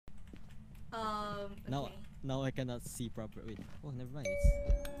Now, Okay. now I cannot see proper. Wait. Oh, never mind.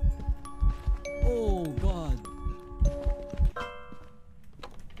 It's... Oh God.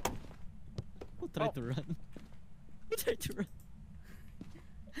 Who tried to run? Who tried to run?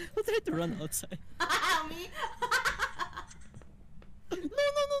 Who tried to run outside? Me? No,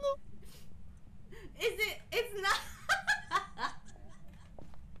 no, no, no. Is it? It's not.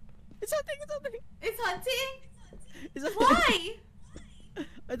 It's hunting. It's hunting. It's hunting. It's hunting. Why?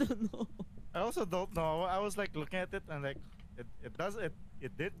 I don't know. I also don't know. I was like looking at it and like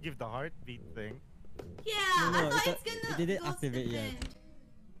it did give the heartbeat thing. Yeah, No, I no, thought it it's gonna. didn't ghost activate yet. event.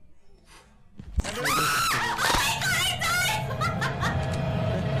 And Oh then my god,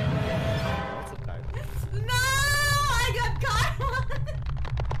 I also died. died! No, I got caught.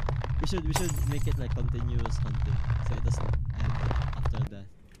 We should make it like continuous hunting, so it doesn't end after that.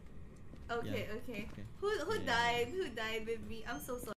 Okay, Yeah. okay. Okay. Who Yeah. died? Who died with me? I'm so sorry.